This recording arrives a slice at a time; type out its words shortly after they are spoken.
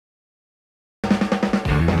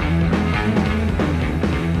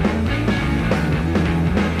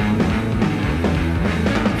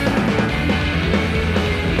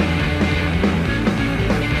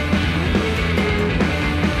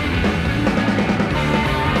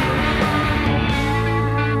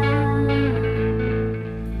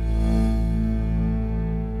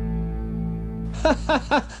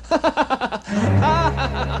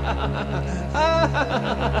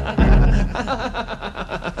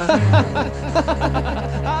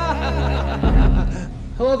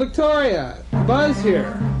Hello, Victoria. Buzz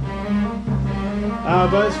here.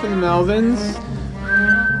 Buzz from the Melvins.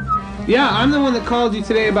 Yeah, I'm the one that called you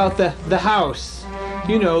today about the house.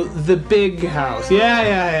 You know, the big house.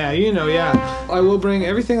 Yeah, you know, yeah. I will bring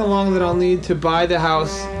everything along that I'll need to buy the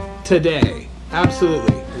house today.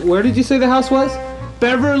 Absolutely. Where did you say the house was?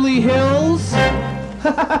 Beverly Hills?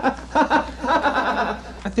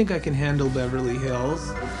 I think I can handle Beverly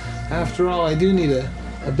Hills. After all, I do need a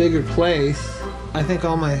bigger place. I think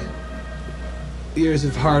all my years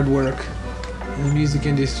of hard work in the music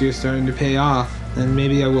industry are starting to pay off, and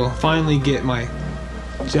maybe I will finally get my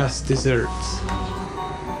just desserts.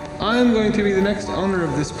 I'm going to be the next owner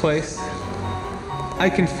of this place. I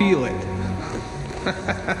can feel it. We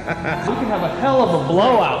could have a hell of a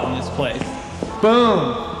blowout in this place.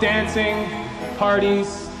 Boom! Dancing,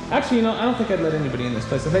 parties. Actually, you know, I don't think I'd let anybody in this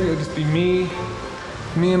place. I think it would just be me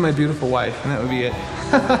and my beautiful wife, and that would be it.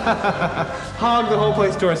 Hog the whole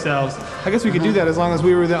place to ourselves. I guess we could do that as long as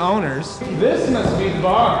we were the owners. This must be the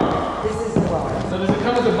bar. This is the bar. So does it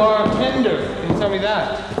come with a bartender? Can you tell me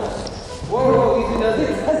that? Whoa, easy does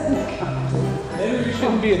it? Doesn't come. Maybe we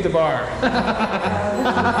shouldn't be at the bar.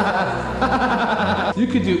 You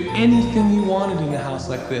could do anything you wanted in a house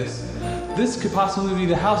like this. This could possibly be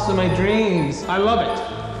the house of my dreams. I love it.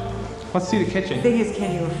 Let's see the kitchen. The thing is,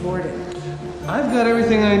 can you afford it? I've got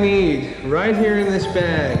everything I need right here in this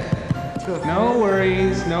bag. No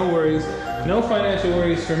worries, no worries. No financial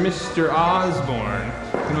worries for Mr. Osborne.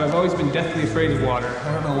 You know, I've always been deathly afraid of water.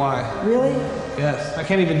 I don't know why. Really? Yes, I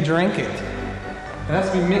can't even drink it. It has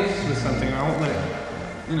to be mixed with something. I won't let it,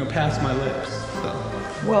 you know, pass my lips. So.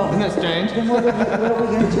 Well, isn't that strange? Then what are we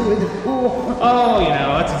going to do with the pool? Oh, you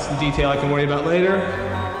know, that's just a detail I can worry about later.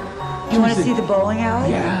 You want to see the bowling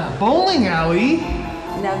alley? Yeah, bowling alley?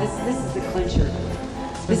 Now this is the clincher.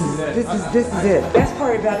 This is it. Best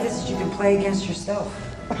part about this is you can play against yourself.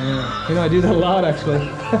 Yeah. You know, I do that a lot, actually.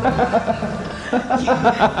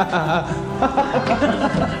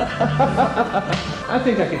 I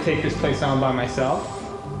think I could take this place on by myself.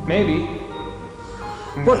 Maybe.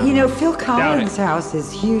 Well, you know, Phil Collins' house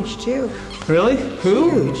is huge, too. Really?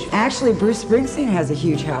 Who? Huge. Actually, Bruce Springsteen has a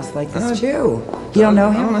huge house like this, too. You don't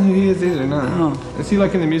know him? I don't know who he is either, no. Oh. Is he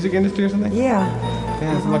like in the music industry or something? Yeah.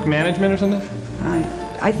 Yeah, is it like management or something?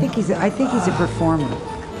 I think he's a performer.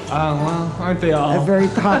 Oh, well, aren't they all? A very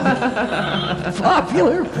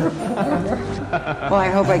popular performer. Well, I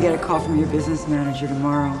hope I get a call from your business manager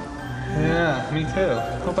tomorrow. Yeah, me too.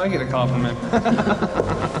 Hope I get a call from him.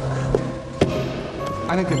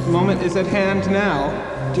 I think the moment is at hand now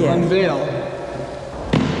to unveil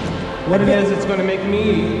what it is that's going to make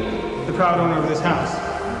me the proud owner of this house.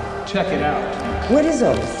 Check it out. What is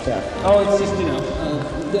all this stuff? Oh, it's just, you know,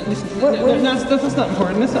 that's not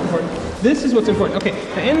important. That's not important. This is what's important. Okay,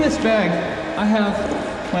 now in this bag, I have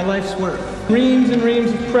my life's work. Reams and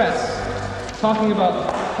reams of press talking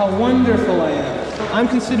about how wonderful I am. I'm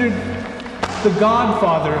considered the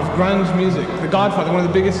godfather of grunge music. The godfather, one of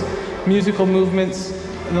the biggest musical movements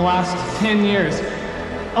in the last 10 years.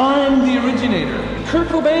 I'm the originator. Kurt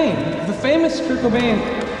Cobain, the famous Kurt Cobain,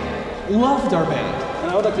 loved our band.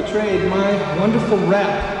 And I would like to trade my wonderful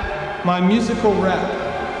rep, my musical rep,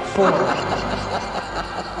 for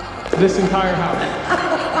this entire house.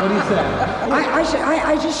 What do you say?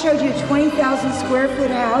 I just showed you a 20,000 square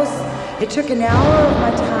foot house. It took an hour of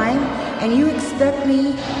my time, and you expect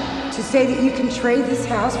me to say that you can trade this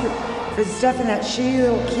house for the stuff in that shitty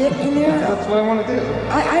little kit in there? That's what I want to do.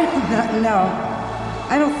 No,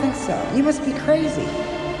 I don't think so. You must be crazy.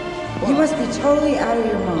 Well, you must be totally out of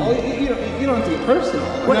your mind. Oh, you don't have to be personal.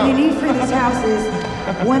 What you need for this house is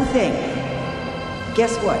one thing.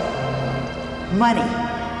 Guess what? Money.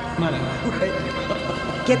 Money. Right.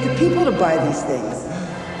 Get the people to buy these things.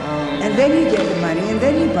 And then you get the money, and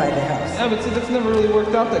then you buy the house. Yeah, but see, that's never really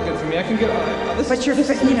worked out that good for me. I can get this. But this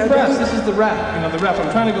is the press. This is the rep. You know, the rep. I'm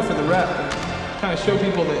trying to go for the rep. Trying to show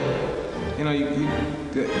people that, you know,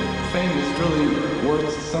 that fame is really worth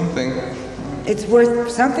something. It's worth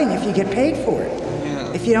something if you get paid for it.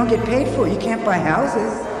 Yeah. If you don't get paid for it, you can't buy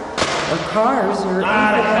houses or cars or anything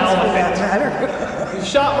else for that matter. You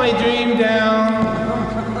shot my dream down.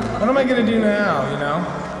 What am I gonna do now? You know?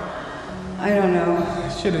 I don't know. I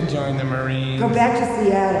should have joined the Marines. Go back to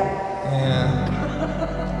Seattle. Yeah.